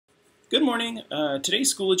Good morning. Today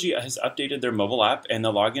Schoology has updated their mobile app and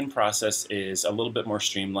the login process is a little bit more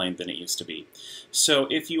streamlined than it used to be. So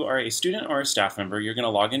if you are a student or a staff member, you're going to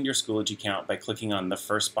log into your Schoology account by clicking on the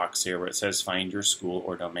first box here where it says find your school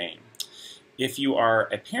or domain. If you are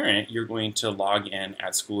a parent, you're going to log in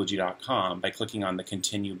at Schoology.com by clicking on the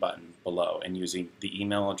continue button below and using the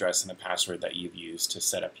email address and the password that you've used to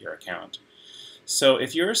set up your account. So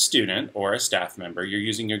if you're a student or a staff member, you're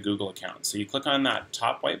using your Google account. So you click on that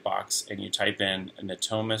top white box and you type in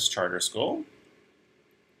Natomas Charter School.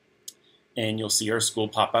 And you'll see your school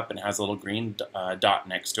pop up and it has a little green dot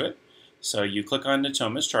next to it. So you click on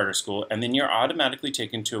Natomas Charter School and then you're automatically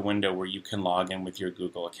taken to a window where you can log in with your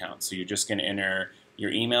Google account. So you're just going to enter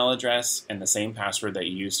your email address and the same password that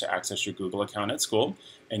you use to access your Google account at school,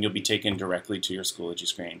 and you'll be taken directly to your Schoology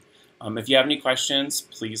screen. If you have any questions,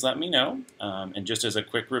 please let me know. And just as a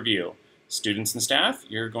quick review, students and staff,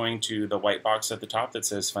 you're going to the white box at the top that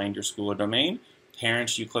says find your school or domain.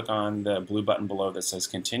 Parents, you click on the blue button below that says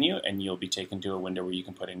continue, and you'll be taken to a window where you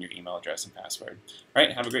can put in your email address and password. All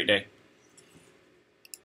right, have a great day.